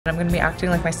I'm going to be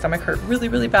acting like my stomach hurt really,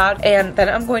 really bad, and then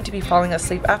I'm going to be falling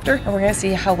asleep after, and we're going to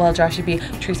see how well Joshy B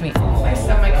treats me. Oh, my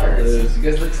stomach hurts. You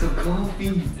guys look so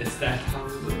comfy. It's that time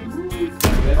of the mood.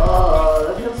 Oh,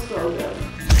 that feels so good.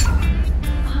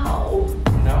 Ow.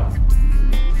 No.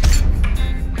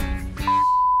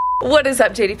 What is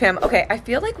up, JD fam? Okay, I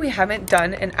feel like we haven't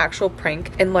done an actual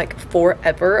prank in like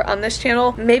forever on this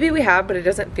channel. Maybe we have, but it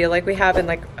doesn't feel like we have in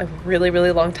like a really,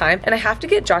 really long time. And I have to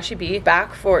get Joshy B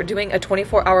back for doing a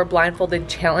 24-hour blindfolded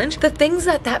challenge. The things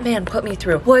that that man put me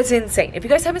through was insane. If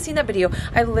you guys haven't seen that video,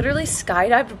 I literally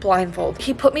skydived blindfold.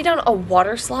 He put me down a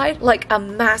water slide, like a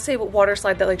massive water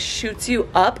slide that like shoots you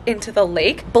up into the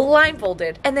lake,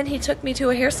 blindfolded. And then he took me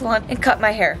to a hair salon and cut my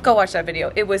hair. Go watch that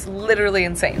video. It was literally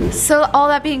insane. So all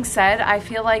that being said, I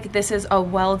feel like this is a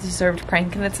well-deserved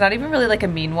prank, and it's not even really like a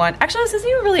mean one. Actually, this isn't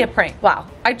even really a prank. Wow,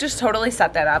 I just totally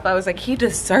set that up. I was like, he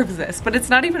deserves this, but it's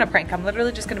not even a prank. I'm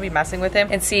literally just gonna be messing with him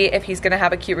and see if he's gonna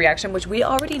have a cute reaction, which we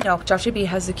already know Joshy B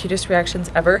has the cutest reactions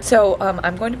ever. So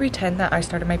I'm going to pretend that I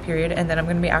started my period, and then I'm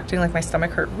gonna be acting like my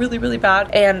stomach hurt really, really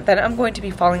bad, and then I'm going to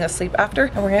be falling asleep after,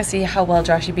 and we're gonna see how well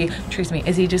Joshy B treats me.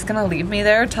 Is he just gonna leave me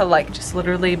there to like just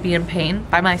literally be in pain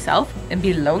by myself and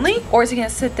be lonely? Or is he gonna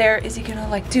sit there? Is he gonna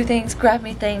like do things, grab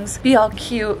me things, be all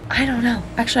cute? I don't know.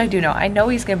 Actually, I do know. I know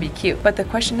he's gonna be cute, but the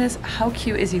question is, how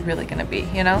cute is he really gonna be,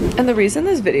 you know? And the reason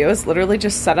this video is literally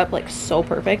just set up like so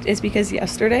perfect is because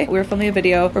yesterday we were filming a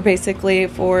video where basically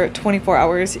for 24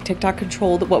 hours TikTok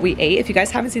controlled what we ate. If you guys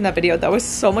haven't seen that video, that was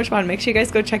so much fun. Make sure you guys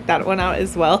go check that one out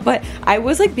as well. But I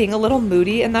was like being a little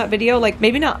moody in that video, like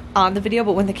maybe not on the video,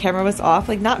 but when the camera was off,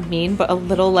 like not mean, but a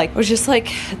little like, it was just like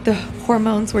the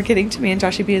hormones were getting to me, and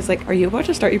Joshy B is like, are you about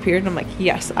to start your period? And I'm like,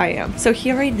 yes, I am. So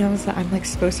he already knows that I'm like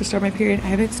supposed to start my period. I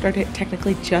haven't started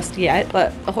technically just yet,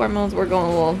 but the hormones were going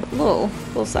a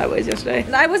little sideways yesterday.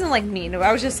 And I wasn't like mean.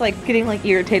 I was just like getting like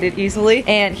irritated easily,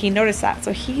 and he noticed that.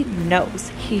 So he knows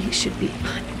he should be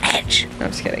on edge. No,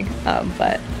 I'm just kidding.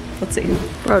 But let's see.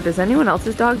 Bro, does anyone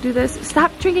else's dog do this?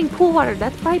 Stop drinking pool water.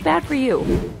 That's probably bad for you. All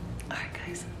right,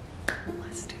 guys,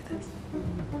 let's do this.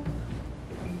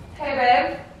 Hey,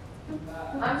 babe.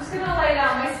 I'm just gonna lay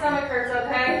down. My stomach hurts,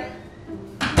 okay?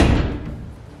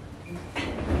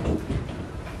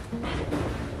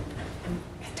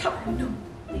 Tell her no.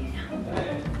 Lay down. Lay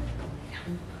down.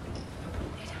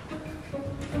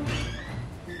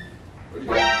 Lay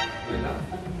down.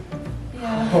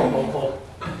 Yeah.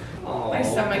 Oh, my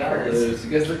stomach hurts.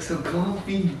 You guys look so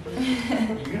comfy.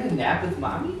 You're gonna nap with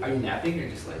mommy? Are you napping or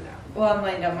just laying down? Well, I'm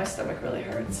laying down. My stomach really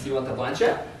hurts. Do you want the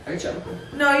blanket? I can check.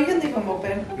 No, you can leave them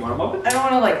open. You want them open? I don't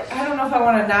want to like, I don't know if I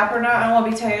want to nap or not. I don't want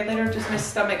to be tired later. Just my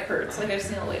stomach hurts. Like I just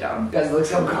need to lay down. You guys look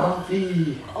so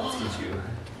comfy. Oh.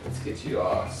 Let's get you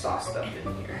all sauced up in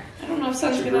here. I don't know if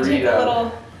someone's gonna take a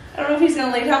little. I don't know if he's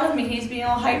gonna lay down with me. He's being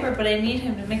all hyper, but I need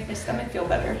him to make my stomach feel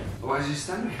better. Why is your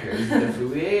stomach hurt? Is it the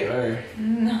food we ate or?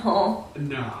 No.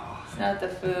 No. It's not the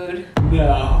food.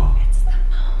 No. It's the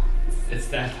moans. It's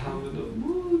that time of the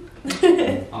mood.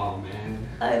 Oh man.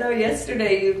 I know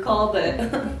yesterday you called it.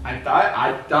 I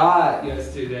thought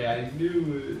yesterday I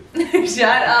knew it.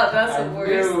 Shut up, that's the I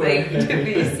worst knew thing it. to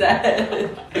be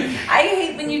said. I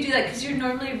hate when you do that because you're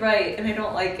normally right and I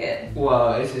don't like it.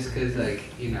 Well, it's just cause like,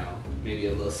 you know, maybe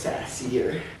a little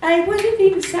sassier. I wasn't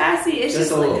being sassy, it's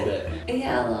just a like, little bit.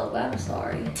 Yeah, a little bit, I'm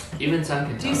sorry. Even Son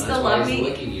can tell. Do you that's still why love he's me?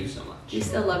 licking you so much. Do you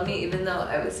still love me even though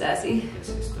I was sassy? Yes,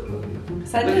 I still love you.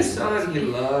 I But just- Son, he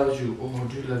loves you. Oh,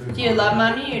 do you love your Do you love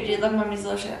mommy or do you love mommy's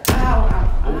little shit? Ow,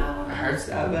 ow, Oh, ow. it hurts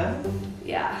that bad?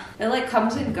 Yeah, it like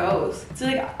comes and goes. So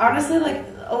like honestly, like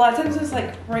a lot of times it's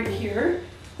like right here,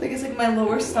 like it's like my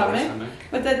lower stomach.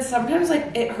 But then sometimes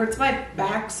like it hurts my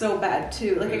back so bad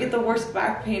too. Like I get the worst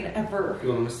back pain ever. You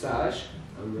want a massage?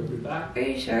 I'll rub your back. Are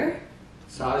you sure?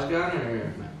 Massage gun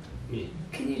or me?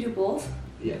 Can you do both?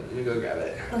 Yeah, let me go grab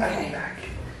it. Okay. I'll be back.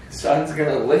 Son's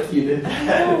gonna lick you to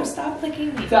death. No, stop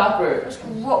licking me. Stop her. That's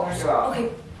gross. Okay.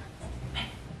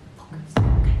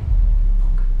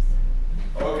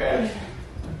 Okay.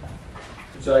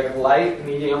 So like light,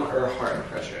 medium, or hard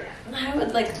pressure? I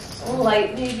would like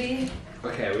light maybe.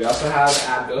 Okay, we also have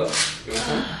Advil. You want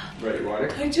some? Ready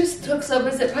water? I just took some.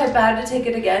 Is it probably bad to take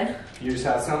it again? You just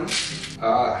had some?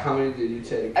 How many did you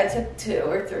take? I took 2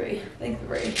 or 3. I think 3.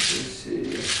 Let's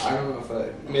see. I don't know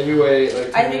if maybe wait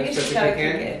like 2 I think minutes it's for just it to gotta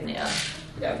kick kick in. in, yeah.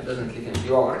 Yeah, if it doesn't kick in. Do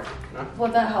you want water? No?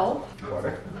 Would that help?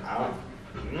 Water? Out.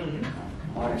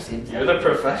 Water seems You're the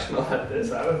professional at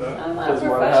this. I don't know. I'm not Does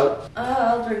water professional. help?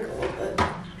 I'll drink a little bit.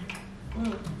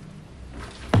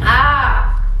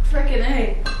 Ah! Frickin'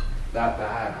 A. That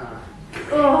bad, huh?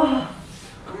 Oh.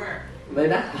 Come here. Lay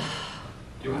down.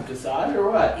 Do you want massage or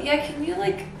what? Yeah, can you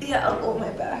like, yeah, I'll hold my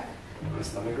back. My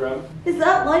stomach rub? Is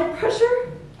that light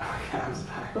pressure?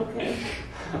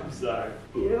 better.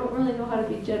 You don't really know how to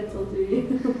be gentle, do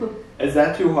you? Is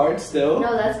that too hard still?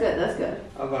 No, that's good, that's good.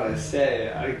 I'm about to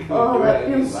say, I can't Oh, do that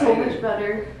it feels so lighter. much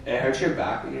better. It hurts your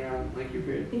back when you're on like your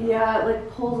period? Yeah, it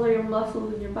like pulls all your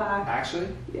muscles in your back. Actually?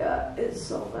 Yeah, it's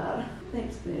so bad.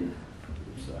 Thanks, babe.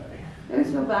 I'm sorry. I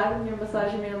always feel bad when you're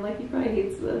massaging me. I'm like, he probably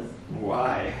hates this.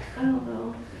 Why? I don't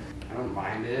know. I don't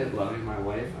mind it. Loving my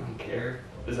wife. I don't care.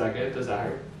 Is that good? Does that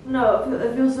hurt? No,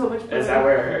 it feels so much better. Is that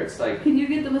where it hurts? Like, Can you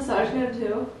get the massage gun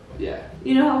too? yeah.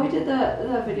 You know how we did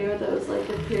that video that was like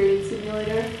the period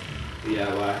simulator?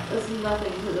 Yeah, why? That's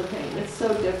nothing to the pain. It's so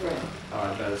different. Oh,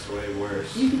 I bet it's way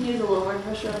worse. You can use a little more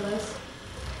pressure on this.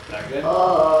 Is that good?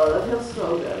 Oh, that feels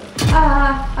so good.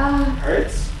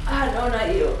 Hurts? No,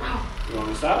 not you. Ow. You want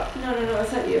me to stop? No,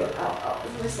 it's not you. Ow,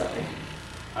 it's my stomach.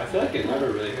 I feel like it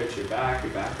never really hurts your back.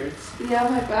 Your back hurts. Yeah,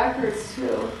 my back hurts too.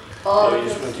 Oh, Oh, you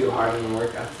just went too hard in the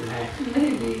workout today.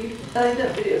 Maybe. I think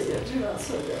that video's gonna turn out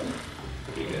so good.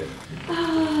 Pretty good.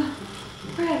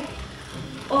 Frick.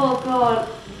 Oh god.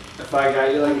 If I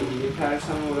got you like a heating pad or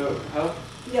something, would it help?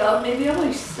 Yeah, maybe on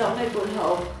my stomach would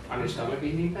help. On your stomach, a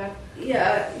heating pad?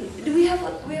 Yeah. Do we have a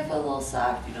little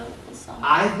sock? You know, a little sock.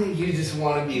 I think you just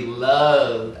want to be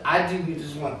loved. I think you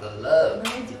just want the love.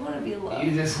 I do want to be loved.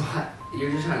 You're just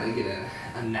trying to get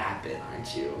a nap in,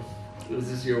 aren't you? Was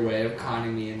this your way of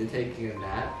conning me into taking a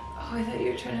nap? Oh, I thought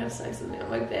you were trying to have sex with me. I'm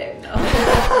like, babe, no.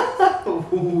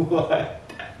 What?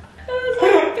 I was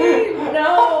like, babe,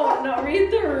 no,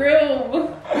 read the room.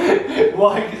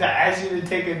 Why? Because I asked you to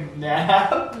take a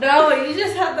nap? No, you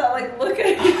just had that like look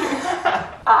at you.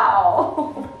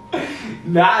 Ow.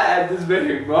 Not at this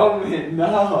very moment.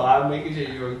 No, I'm making sure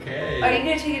you're okay. Are you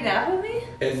gonna take a nap with me?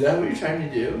 Is that what you're trying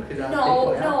to do? Because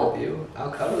I'll take a nap with you.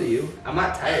 I'll cuddle you. I'm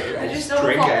not tired. I just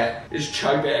drink it. Just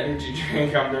chug the energy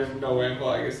drink. There's no way I'm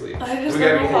falling asleep. I just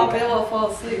don't know if I'll be able to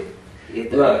fall asleep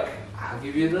either. Look, I'll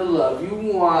give you the love you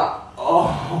want.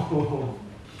 Oh.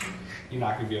 You're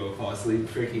not going to be able to fall asleep.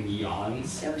 Freaking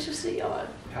yawns. It was just a yawn.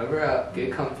 Cover up.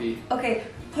 Get comfy. Okay,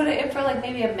 put it in for like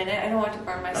maybe a minute. I don't want it to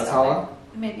burn my That's stomach. how long?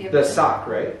 Maybe a The minute. sock,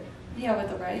 right? Yeah, with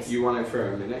the rice. You want it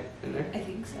for a minute in there? I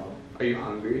think so. Are you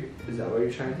hungry? Is that what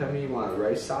you're trying to tell me? You want a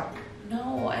rice sock?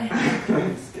 No, I'm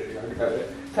just kidding. I got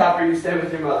it. Topper, you stay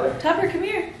with your mother. Topper, come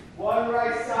here. One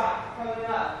rice sock coming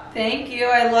up. Thank you.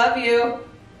 I love you.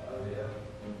 Love you.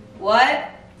 What?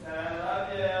 I love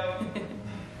you.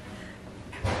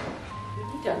 You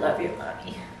need to love your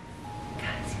mommy.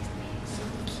 God, he's being so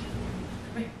cute.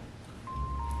 Come here.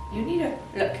 You need to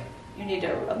look. You need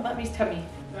to rub mommy's tummy.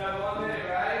 1 minute,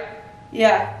 right?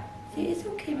 Yeah. Say, it's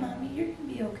okay, mommy. You're gonna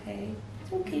be okay.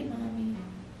 It's okay, mommy.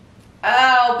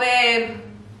 Ow, babe.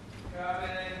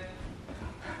 Coming.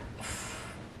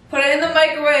 Put it in the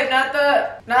microwave, not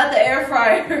the air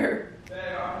fryer. They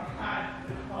are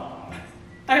not.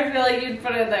 I feel like you'd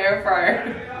put it in the air fryer. I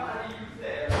don't know how to use the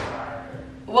air fryer.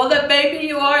 Well, then maybe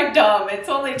you are dumb. It's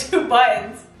only 2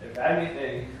 buttons. If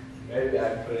anything, maybe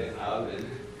I'd put it in the oven.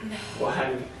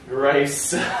 One rice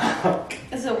sock.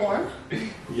 Is it warm?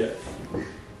 Yes.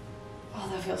 Oh,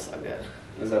 that feels so good.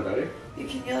 Is that better?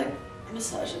 Can you like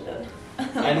massage it then?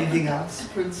 Anything else,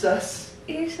 princess?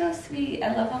 You're so sweet.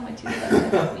 I love how much you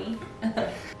love me.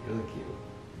 You look cute.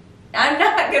 I'm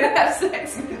not gonna have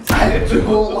sex with you. I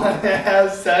don't want to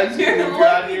have sex with You're you.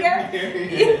 looking at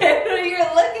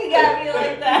You're looking at me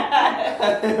like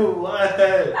that. What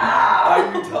Ow.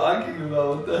 are you talking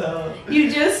about? What the hell?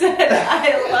 You just said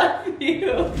I love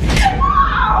you. Ow,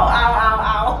 ow,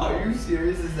 ow, ow. Are you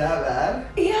serious? Is that bad?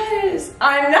 Yes.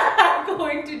 I'm not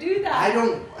going to do that.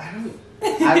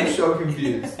 I'm so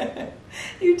confused.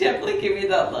 You definitely give me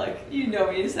that look. You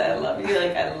know me, you say I love you.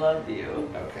 Like, I love you.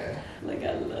 Okay. Like,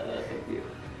 I love you.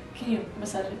 Can you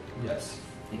massage it? Yes.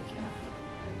 Thank you.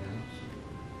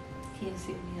 Can you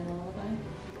sing me a lullaby?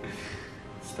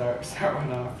 Start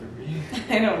one off for me.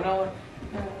 I don't know.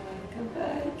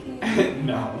 Goodbye, King.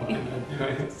 No, I'm not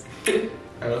doing this.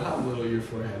 I love how little your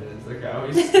forehead is. Like, I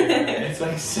always stare at it. It's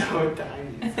like so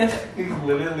tiny. It's like,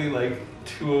 literally like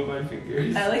 2 of my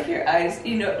fingers. I like your eyes.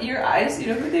 You know, your eyes, you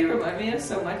know who they remind me of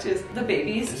so much is the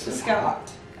babies. This The is scalp.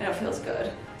 hot. I know, it feels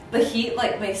good. The heat,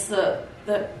 like, makes the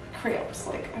cramps,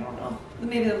 like, I don't know.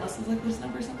 Maybe the muscles, like, loosen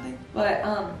up or something. But,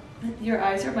 your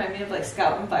eyes remind me of, like,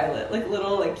 Scout and Violet. Like,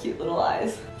 little, like, cute little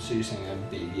eyes. So you're saying I have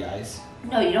baby eyes?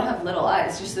 No, you don't have little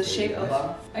eyes, just the Baby shape of eyes?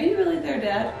 them. Are you really there,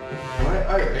 Dad? What?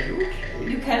 Are you okay?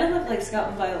 You kind of look like Scout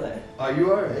and Violet. Are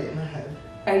you alright in the head?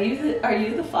 Are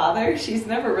you the father? She's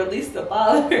never released the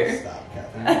father. Stop,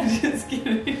 Catherine. I'm just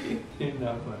kidding. You're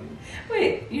not funny.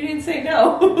 Wait, you didn't say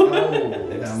no. No,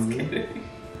 I'm just dummy. kidding.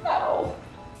 Ow.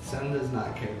 Son does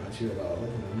not care about you at all. Look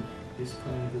at him. He's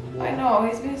playing with his ball. I know,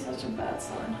 he's being such a bad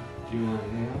son. Do you want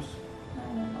anything else? I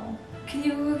don't know. Can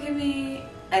you go give me...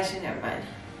 Actually, never mind.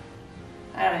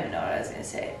 I don't even know what I was gonna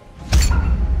say.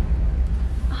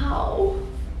 Ow.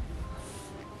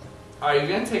 Are you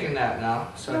gonna take a nap now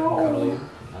so I can cuddle you?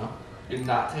 No. You're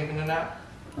not taking a nap?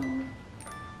 No.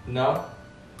 No?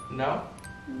 No?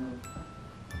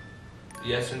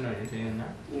 Yes or no, you're taking a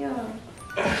nap? Yeah.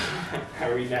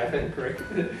 Are we napping, prick?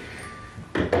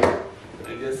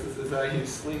 I guess this is how you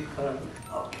sleep, huh?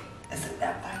 Okay, it's a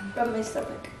nap time. Rub my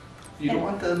stomach. You don't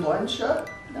want the blinds shut?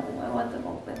 No, I want them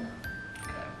open.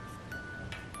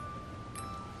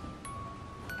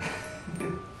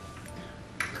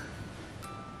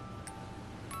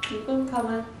 Keep them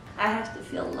coming. I have to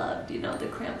feel loved, you know, the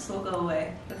cramps will go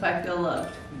away if I feel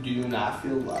loved. Do you not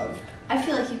feel loved? I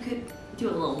feel like you could do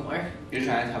a little more. You're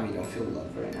trying to tell me you don't feel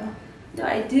loved right now? No,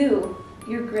 I do.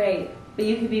 You're great, but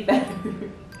you could be better.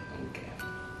 Okay.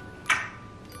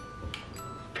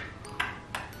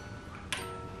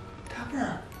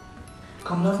 Topper,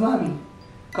 come love mommy.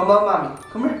 Come love mommy.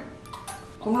 Come here.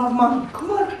 Come love mommy.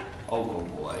 Come on. Oh, good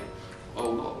boy.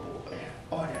 Oh, good boy.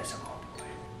 Oh, there's a good boy.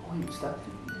 Oh, you stop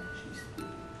doing that. She's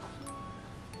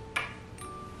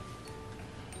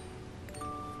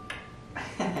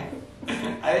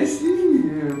I see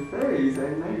your face. I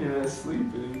know you're not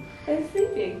sleeping. I'm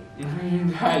sleeping. No, you're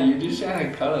not. You're just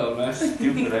trying to cuddle. I'm not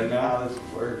stupid. I know how this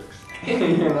works.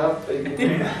 You're not figuring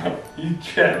it out. You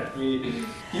trapped me.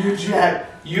 You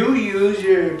use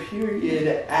your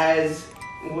period as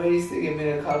ways to get me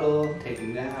to cuddle,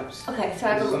 taking naps. Okay, so I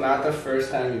have This is not the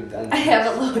first time you've done this. I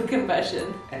have a little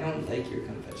confession. I don't like your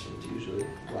confessions usually.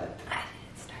 What? I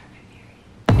didn't start my period.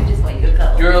 I just want you to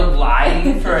cuddle. You're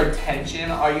lying for attention?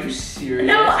 Are you serious?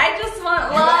 No, I just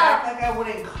want You love. act like I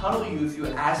wouldn't cuddle you if you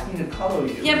asked me to cuddle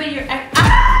you. Yeah, but you're my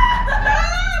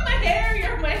hair,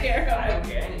 you're my hair. I don't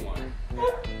care anymore.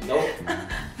 Nope.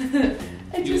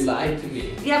 You lied to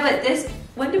me. Yeah, but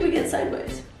when did we get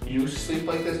sideways? You sleep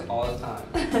like this all the time.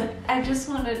 I just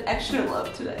wanted extra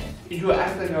love today. You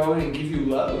act like I wouldn't give you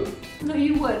love. No,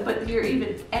 you would, but you're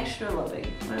even extra loving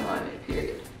when I'm on my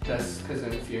period. That's because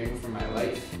I'm fearing for my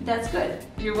life. That's good.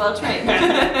 You're well trained.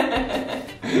 I'm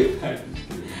just kidding.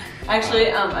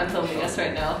 Actually, I'm filming this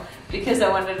right now because I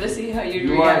wanted to see how you'd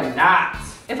You react. are not.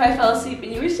 If I fell asleep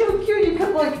and you were so cute, you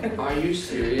kept like... Are you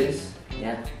serious?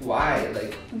 Yeah. Why?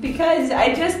 Like... Because the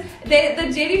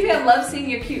JD fan loves seeing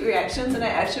your cute reactions, and I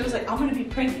actually was like, I'm gonna be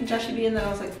pranking Joshy B, and then I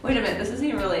was like, wait a minute, this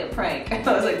isn't really a prank. I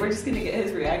was like, we're just gonna get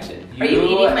his reaction. Are you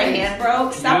eating my hand, bro?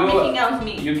 Stop making out with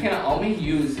me. You can only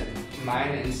use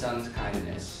mine and son's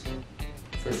kindness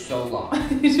for so long.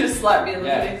 You just slapped me in the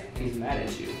face. He's mad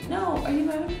at you. No, are you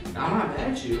mad at me? I'm not mad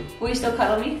at you. Will you still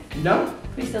cuddle me? No.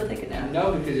 Will you still take a nap?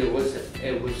 No, because it was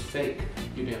fake.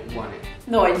 You didn't want it.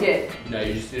 No, I did. No,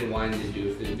 you just didn't want to do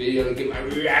it for the video to get my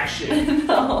reaction.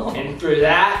 No. And for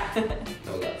that,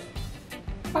 no love.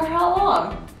 For how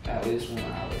long? At least 1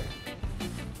 hour.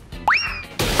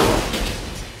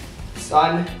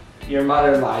 Son, your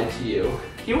mother lied to you.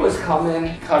 He was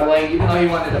coming, cuddling, even though he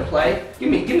wanted to play. Give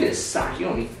me this sock. You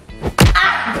don't need. You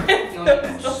don't need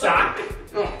a sock.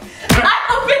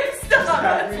 Ow, babe, stop.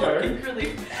 That's looking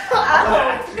really.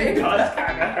 Ow, babe. That's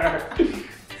kind of hurt.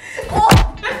 Oh.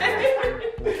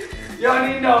 You don't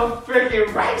need no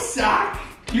freaking rice sock.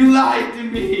 You lied to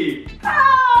me.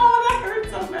 Ow, that hurts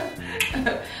so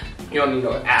bad. You don't need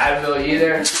no Advil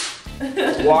either.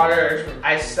 Water.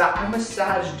 I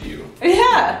massaged you.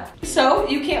 Yeah. So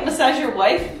you can't massage your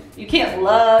wife? You can't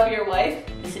love your wife?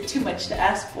 Is it too much to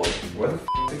ask for? Where the f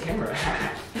is the camera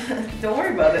at? Don't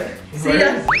worry about it. See Where ya.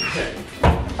 is it?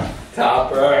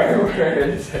 Topper, where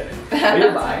is it? Are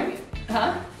you lying?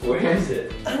 Huh? Where is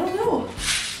it? I don't know.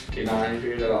 You're not on your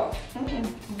period at all.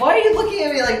 Why are you looking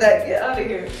at me like that? Get out of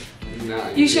here. No.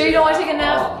 You sure you don't want to take a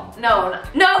nap? No,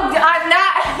 I'm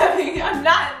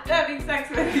not having sex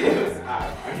with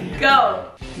you. Go.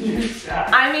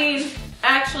 I mean,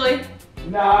 actually.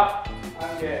 No,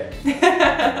 I'm good.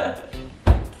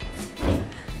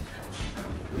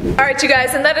 Alright you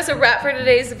guys, and that is a wrap for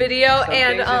today's video. Some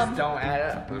and things just don't add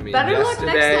up. I mean, better luck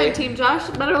next yesterday- time, Team Josh.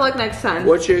 Better luck next time.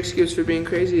 What's your excuse for being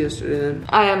crazy yesterday then?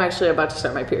 I am actually about to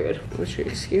start my period. What's your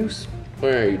excuse? Or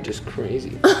are you just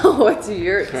crazy? What's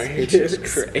your Are you excuse? just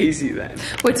crazy then?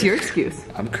 What's your excuse?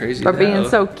 I'm crazy For now. being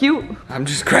so cute. I'm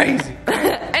just crazy.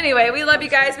 Anyway, we love you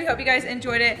guys. We hope you guys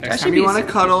enjoyed it. Next time you want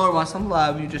to cuddle or want some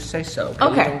love, you just say so.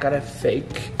 But Okay. You don't gotta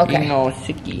fake. Okay. Being all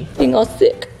sicky. Being all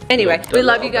sick. Anyway, Like we the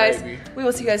love you little guys. baby. We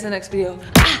will see you guys in the next video.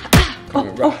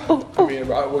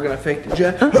 We're gonna fake the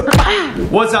jet.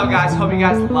 What's up, guys? Hope you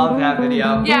guys love that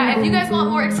video. Yeah, if you guys want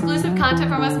more exclusive content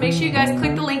from us, make sure you guys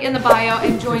click the link in the bio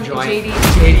and join JD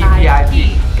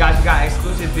VIP. Guys, we got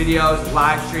exclusive videos,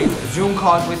 live streams, Zoom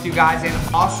calls with you guys,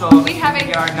 and also we have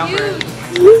a our number.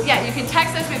 Yeah, you can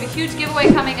text us. We have a huge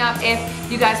giveaway coming up if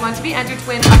you guys want to be entered to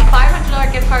win a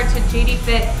 $500 gift card to JD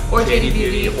Fit or JD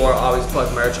Beauty. Or Always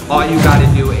Plug merch. All you gotta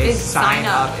do is sign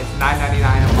up. It's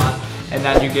 $9.99 a month, and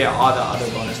then you get all the other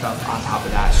bonus stuff on top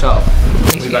of that. So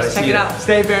we gotta see it out.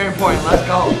 Stay very important. Let's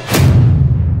go.